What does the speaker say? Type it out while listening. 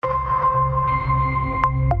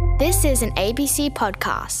This is an ABC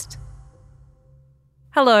podcast.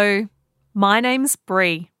 Hello, my name's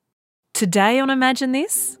Bree. Today on Imagine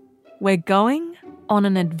This, we're going on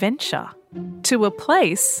an adventure to a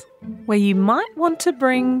place where you might want to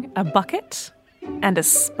bring a bucket and a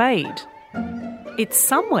spade. It's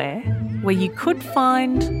somewhere where you could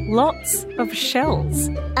find lots of shells.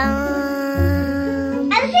 A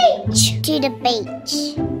beach. To the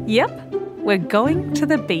beach. Yep, we're going to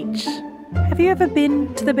the beach. Have you ever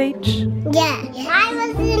been to the beach? Yeah. I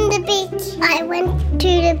was in the beach. I went to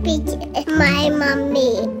the beach with my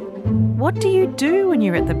mummy. What do you do when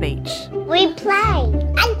you're at the beach? We play.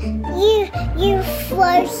 And you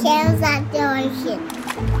throw shells at the ocean.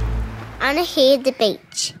 I want to hear the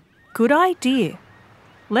beach. Good idea.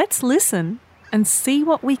 Let's listen and see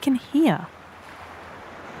what we can hear.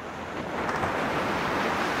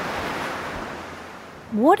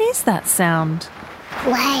 What is that sound?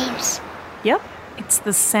 Waves. Yep, it's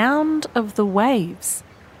the sound of the waves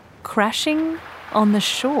crashing on the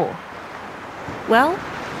shore. Well,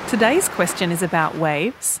 today's question is about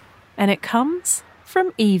waves, and it comes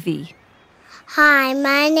from Evie. Hi,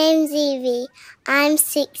 my name's Evie. I'm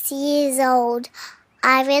 6 years old.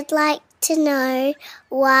 I would like to know,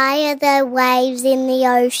 why are there waves in the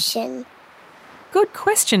ocean? Good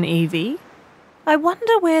question, Evie. I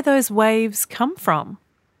wonder where those waves come from.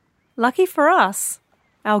 Lucky for us,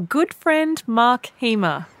 our good friend Mark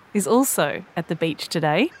Hemer is also at the beach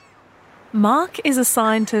today. Mark is a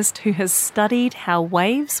scientist who has studied how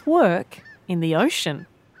waves work in the ocean.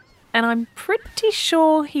 And I'm pretty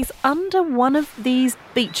sure he's under one of these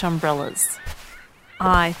beach umbrellas.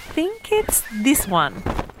 I think it's this one.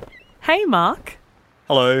 Hey, Mark.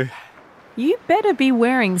 Hello. You better be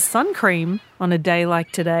wearing sun cream on a day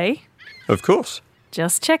like today. Of course.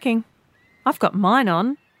 Just checking. I've got mine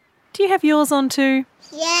on. Do you have yours on too?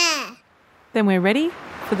 Yeah. Then we're ready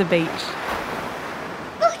for the beach.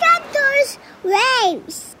 Look at those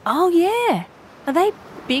waves. Oh, yeah. Are they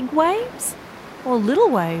big waves or little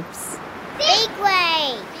waves? Big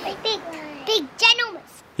waves. Big gentlemen.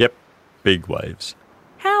 Yep, big waves.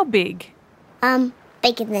 How big?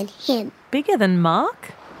 Bigger than him. Bigger than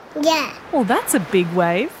Mark? Yeah. Well, that's a big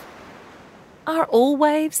wave. Are all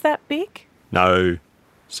waves that big? No,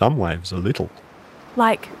 some waves are little.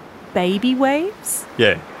 Like baby waves?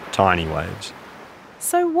 Yeah, tiny waves.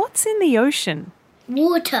 So what's in the ocean?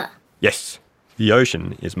 Water. Yes, the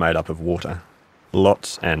ocean is made up of water.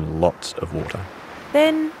 Lots and lots of water.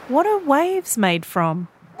 Then what are waves made from?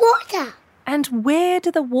 Water. And where do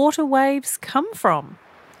the water waves come from?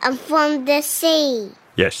 I'm from the sea.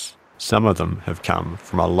 Yes, some of them have come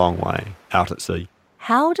from a long way out at sea.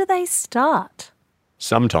 How do they start?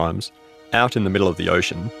 Sometimes, out in the middle of the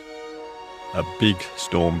ocean, a big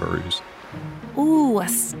storm brews. Ooh, a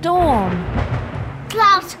storm.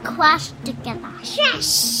 Clouds crash together.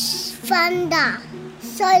 Yes. Thunder.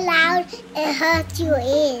 So loud it hurts your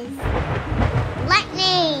ears.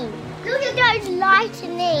 Lightning. Look at those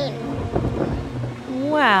lightning.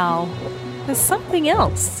 Wow, there's something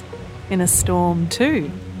else in a storm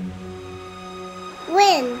too.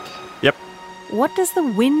 Wind. Yep, What does the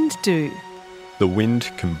wind do? the wind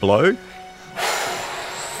can blow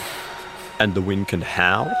and the wind can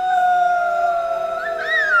howl.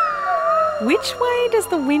 Which way does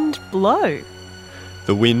the wind blow?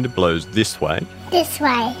 The wind blows this way This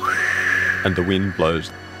way. and the wind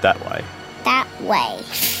blows that way. That way.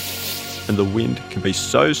 And the wind can be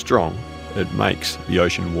so strong it makes the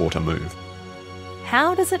ocean water move.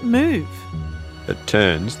 How does it move? It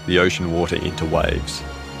turns the ocean water into waves.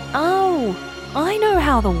 Oh, I know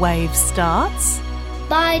how the wave starts.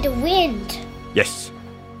 By the wind. Yes,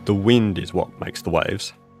 the wind is what makes the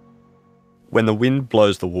waves. When the wind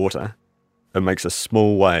blows the water, it makes a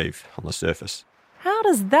small wave on the surface. How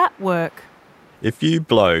does that work? If you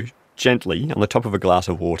blow gently on the top of a glass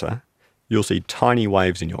of water, you'll see tiny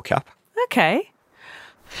waves in your cup. Okay.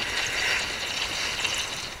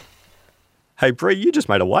 Hey Bree, you just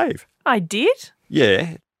made a wave. I did?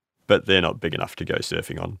 Yeah, but they're not big enough to go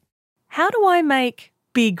surfing on. How do I make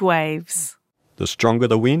big waves? The stronger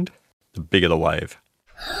the wind, the bigger the wave.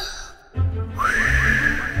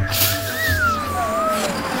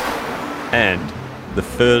 And the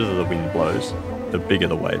further the wind blows, the bigger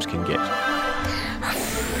the waves can get.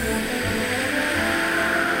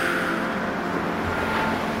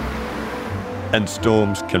 And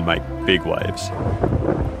storms can make big waves.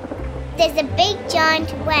 There's a big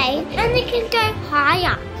giant wave and it can go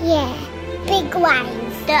higher. Yeah, big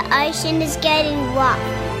wave. The ocean is getting rough.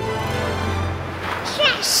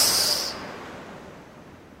 Yes!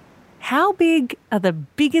 How big are the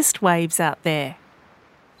biggest waves out there?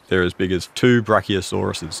 they're as big as 2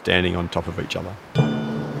 brachiosauruses standing on top of each other.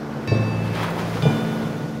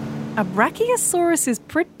 A brachiosaurus is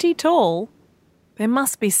pretty tall. There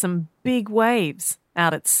must be some big waves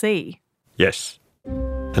out at sea. Yes.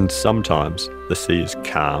 And sometimes the sea is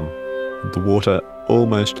calm. The water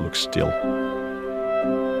almost looks still.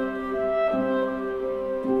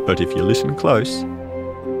 But if you listen close,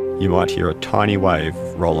 you might hear a tiny wave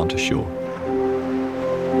roll onto shore.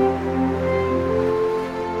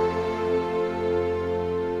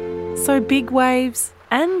 So big waves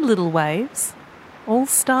and little waves all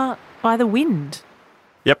start by the wind.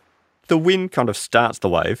 Yep. The wind kind of starts the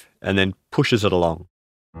wave and then pushes it along.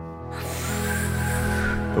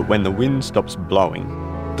 But when the wind stops blowing,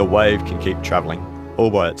 the wave can keep travelling all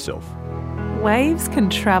by itself. Waves can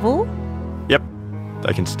travel? Yep.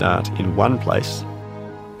 They can start in one place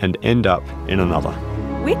and end up in another.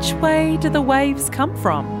 Which way do the waves come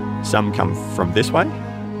from? Some come from this way,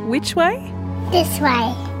 Which way? This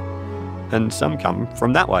way. and some come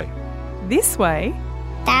from that way. This way?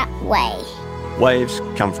 That way. Waves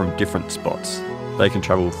come from different spots. They can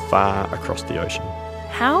travel far across the ocean.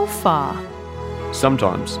 How far?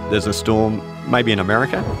 Sometimes there's a storm, maybe in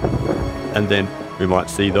America, and then we might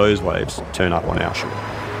see those waves turn up on our shore.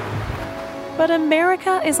 But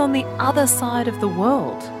America is on the other side of the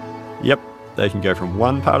world. Yep, they can go from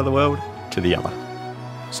one part of the world to the other.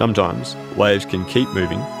 Sometimes waves can keep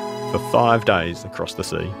moving for 5 days across the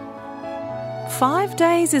sea. 5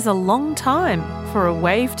 days is a long time for a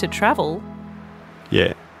wave to travel.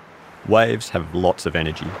 Yeah, waves have lots of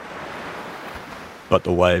energy, but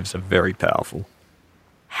the waves are very powerful.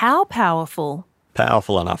 How powerful?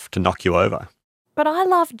 Powerful enough to knock you over. But I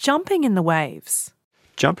love jumping in the waves.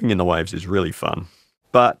 Jumping in the waves is really fun,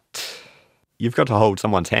 but you've got to hold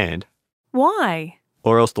someone's hand, Why?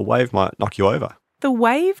 or else the wave might knock you over. The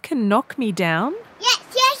wave can knock me down, Yes.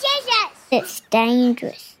 It's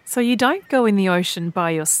dangerous. so you don't go in the ocean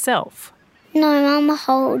by yourself. No, Mama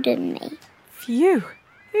holding me. Phew.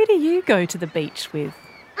 Who do you go to the beach with?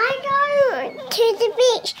 I go to the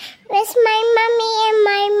beach with my mummy and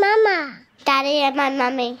my mama. Daddy and my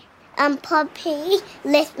mummy. Poppy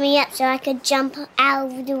lift me up so I could jump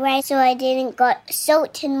out of the way so I didn't got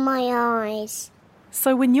salt in my eyes.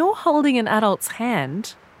 So when you're holding an adult's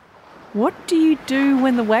hand, what do you do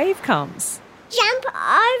when the wave comes? Jump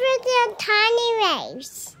over the tiny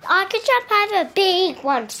waves. I could jump over big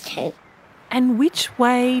ones too. And which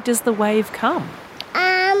way does the wave come?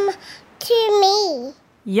 To me.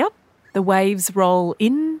 Yep, the waves roll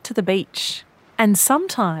into the beach. And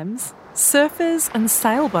sometimes surfers and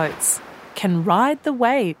sailboats can ride the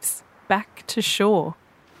waves back to shore.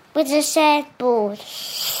 With a surfboard.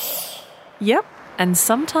 Yep, and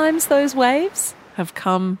sometimes those waves have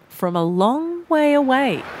come from a long way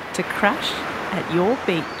away to crash at your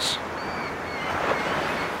beach.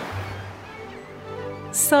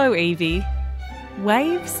 So, Evie,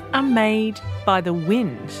 waves are made by the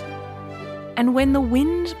wind. And when the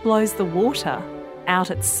wind blows the water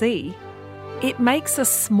out at sea, it makes a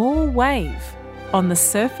small wave on the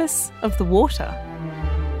surface of the water.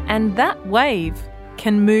 And that wave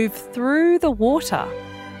can move through the water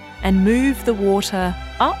and move the water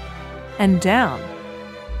up and down.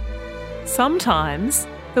 Sometimes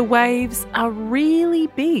the waves are really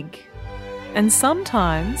big, and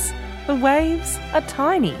sometimes the waves are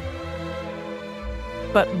tiny.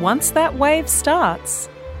 But once that wave starts,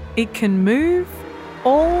 it can move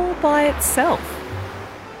all by itself.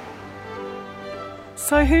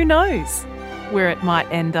 So who knows where it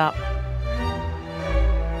might end up?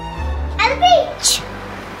 At the beach.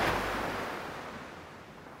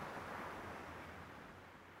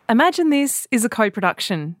 Imagine This is a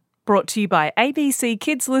co-production brought to you by ABC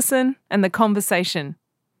Kids Listen and The Conversation.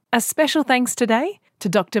 A special thanks today to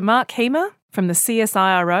Dr. Mark Heemer from the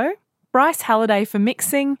CSIRO, Bryce Halliday for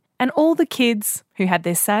mixing, and all the kids who had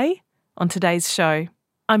their say on today's show.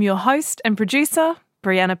 I'm your host and producer,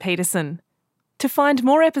 Brianna Peterson. To find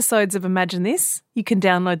more episodes of Imagine This, you can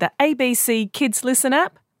download the ABC Kids Listen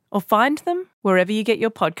app or find them wherever you get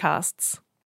your podcasts.